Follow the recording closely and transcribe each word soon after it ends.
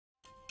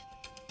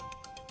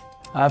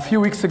A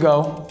few weeks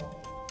ago,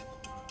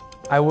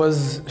 I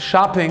was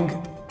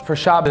shopping for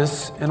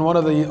Shabbos in one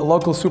of the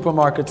local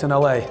supermarkets in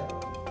LA.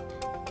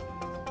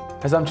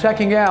 As I'm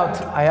checking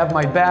out, I have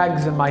my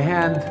bags in my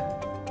hand,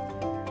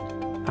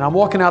 and I'm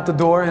walking out the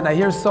door, and I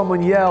hear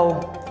someone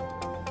yell,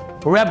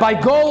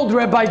 "Rabbi Gold,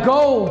 Rabbi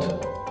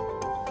Gold!"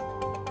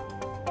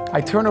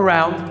 I turn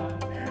around,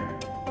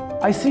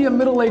 I see a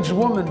middle-aged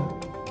woman.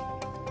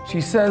 She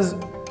says,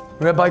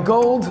 "Rabbi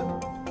Gold,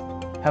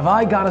 have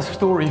I got a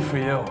story for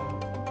you?"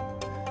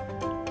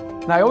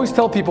 And I always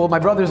tell people, my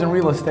brother's in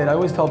real estate, I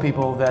always tell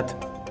people that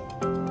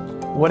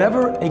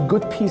whatever a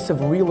good piece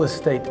of real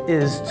estate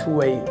is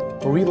to a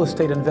real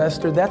estate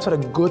investor, that's what a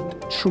good,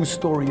 true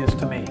story is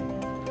to me.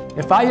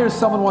 If I hear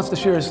someone wants to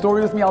share a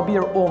story with me, I'll be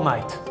here all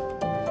night.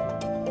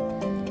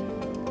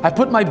 I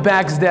put my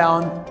bags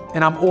down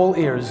and I'm all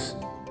ears.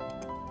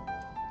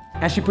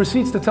 And she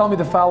proceeds to tell me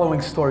the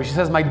following story. She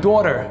says, my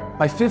daughter,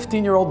 my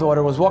 15-year-old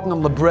daughter, was walking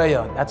on La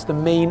Brea. That's the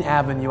main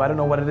avenue. I don't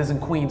know what it is in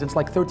Queens. It's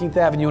like 13th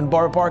Avenue in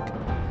Borough Park.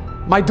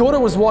 My daughter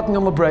was walking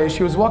on La Brea.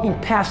 She was walking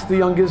past the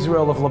Young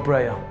Israel of La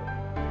Brea.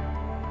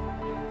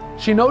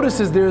 She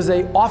notices there's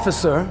an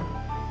officer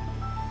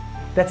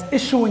that's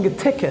issuing a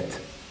ticket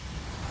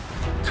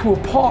to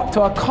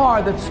a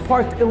car that's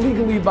parked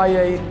illegally by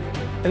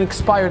an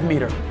expired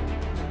meter.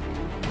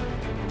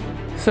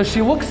 So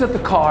she looks at the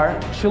car,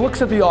 she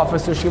looks at the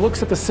officer, she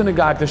looks at the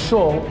synagogue, the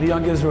shul, the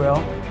Young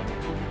Israel,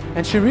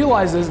 and she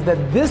realizes that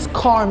this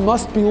car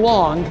must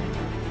belong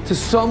to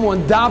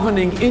someone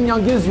davening in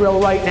Young Israel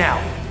right now.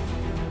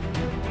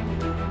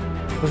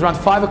 It was around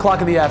 5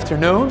 o'clock in the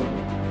afternoon,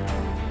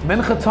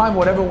 mincha time,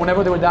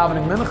 whenever they were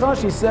davening mincha.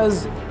 She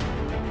says,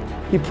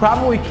 he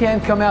probably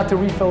can't come out to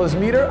refill his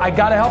meter, I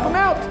gotta help him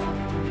out.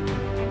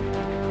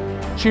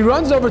 She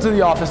runs over to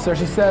the officer,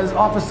 she says,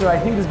 "Officer, I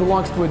think this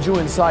belongs to a Jew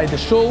inside the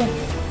shul.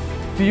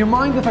 Do you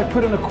mind if I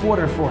put in a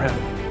quarter for him?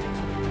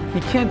 He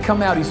can't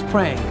come out, he's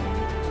praying."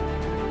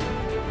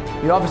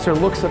 The officer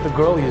looks at the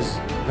girl, he's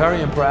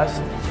very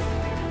impressed,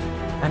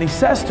 and he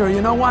says to her,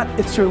 "You know what,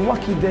 it's your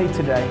lucky day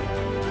today.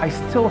 I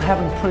still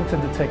haven't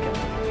printed the ticket."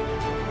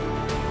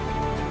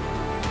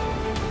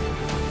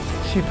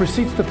 She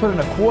proceeds to put in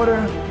a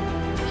quarter,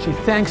 she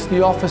thanks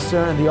the officer,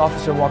 and the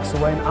officer walks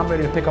away, and I'm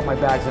ready to pick up my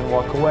bags and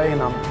walk away,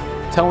 and I'm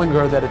telling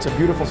her that it's a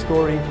beautiful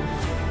story.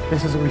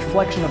 This is a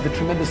reflection of the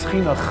tremendous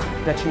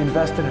chinuch that she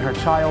invested in her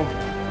child.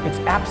 It's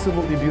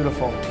absolutely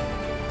beautiful.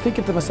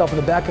 Thinking to myself in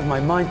the back of my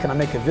mind, can I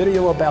make a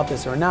video about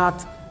this or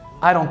not?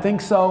 I don't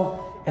think so.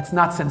 It's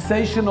not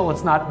sensational,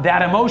 it's not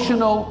that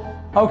emotional.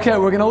 Okay,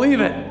 we're gonna leave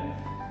it.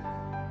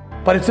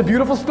 But it's a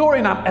beautiful story,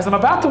 and as I'm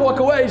about to walk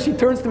away, she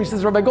turns to me, she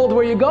says, "Rabbi Gold,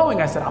 where are you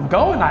going?" I said, "I'm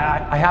going,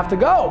 I have to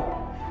go."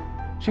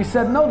 She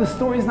said, "No, the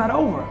story's not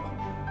over."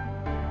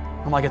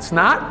 I'm like, "It's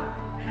not?"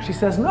 She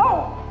says,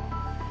 "No."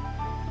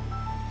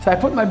 So I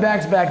put my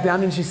bags back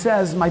down, and she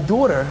says, my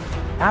daughter,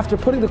 after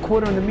putting the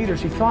quarter in the meter,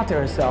 she thought to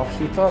herself,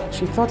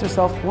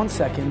 one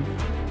second,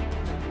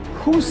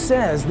 who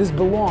says this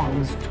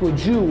belongs to a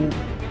Jew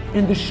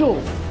in the shul?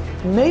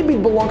 Maybe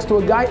it belongs to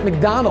a guy at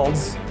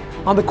McDonald's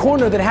on the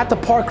corner that had to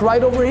park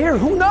right over here.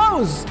 Who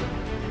knows?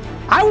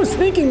 I was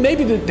thinking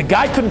maybe the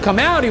guy couldn't come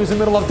out, he was in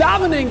the middle of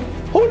davening.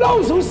 Who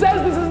knows? Who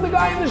says this is the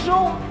guy in the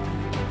shul?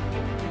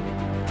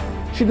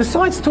 She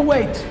decides to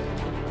wait.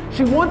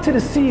 She wanted to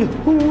see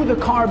who the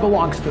car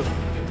belongs to.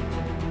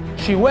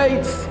 She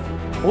waits,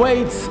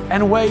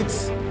 and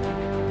waits.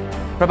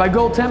 Rabbi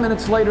Gold, 10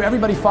 minutes later,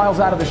 everybody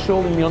files out of the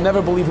shul, and you'll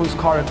never believe whose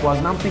car it was.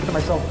 And I'm thinking to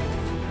myself,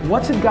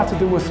 what's it got to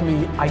do with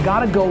me? I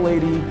gotta go,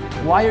 lady.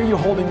 Why are you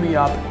holding me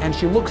up? And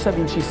she looks at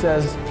me and she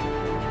says,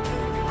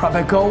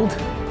 Rabbi Gold,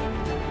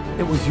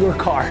 it was your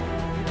car.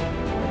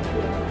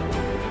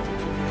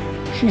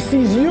 She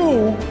sees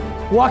you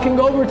walking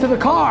over to the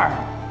car.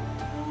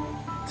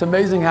 It's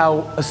amazing how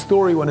a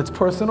story, when it's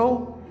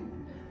personal,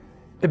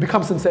 it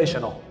becomes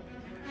sensational.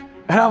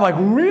 And I'm like,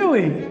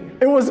 really?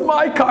 It was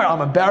my car. I'm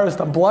embarrassed,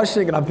 I'm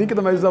blushing, and I'm thinking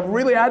to myself,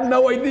 really, I had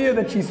no idea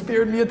that she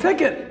spared me a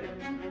ticket.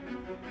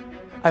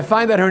 I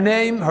find out her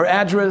name, her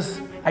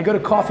address. I go to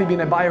Coffee Bean,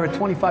 I buy her a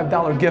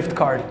 $25 gift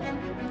card.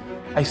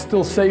 I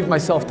still saved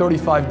myself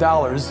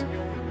 $35.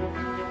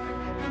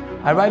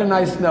 I write a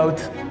nice note,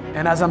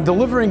 and as I'm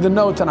delivering the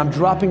note and I'm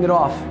dropping it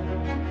off,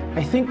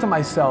 I think to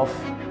myself,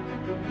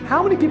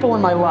 how many people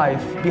in my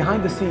life,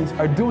 behind the scenes,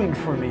 are doing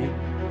for me,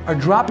 are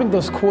dropping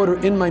those quarter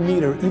in my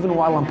meter even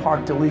while I'm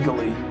parked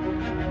illegally,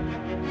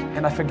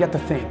 and I forget to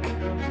think?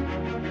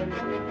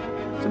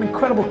 It's an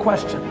incredible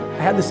question.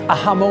 I had this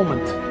aha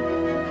moment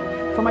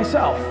for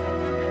myself.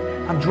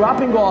 I'm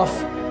dropping off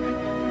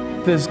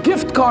this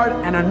gift card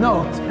and a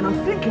note, and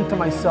I'm thinking to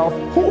myself,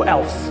 who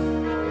else?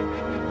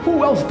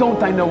 Who else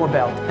don't I know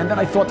about? And then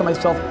I thought to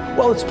myself,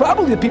 well, it's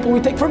probably the people we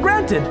take for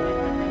granted.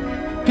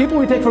 People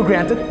we take for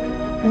granted,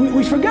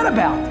 we forget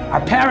about. Our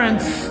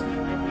parents,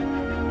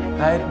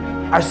 right?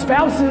 Our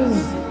spouses,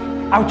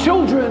 our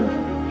children.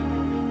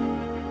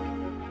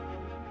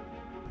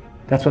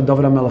 That's what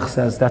David HaMelech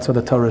says, that's what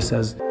the Torah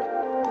says.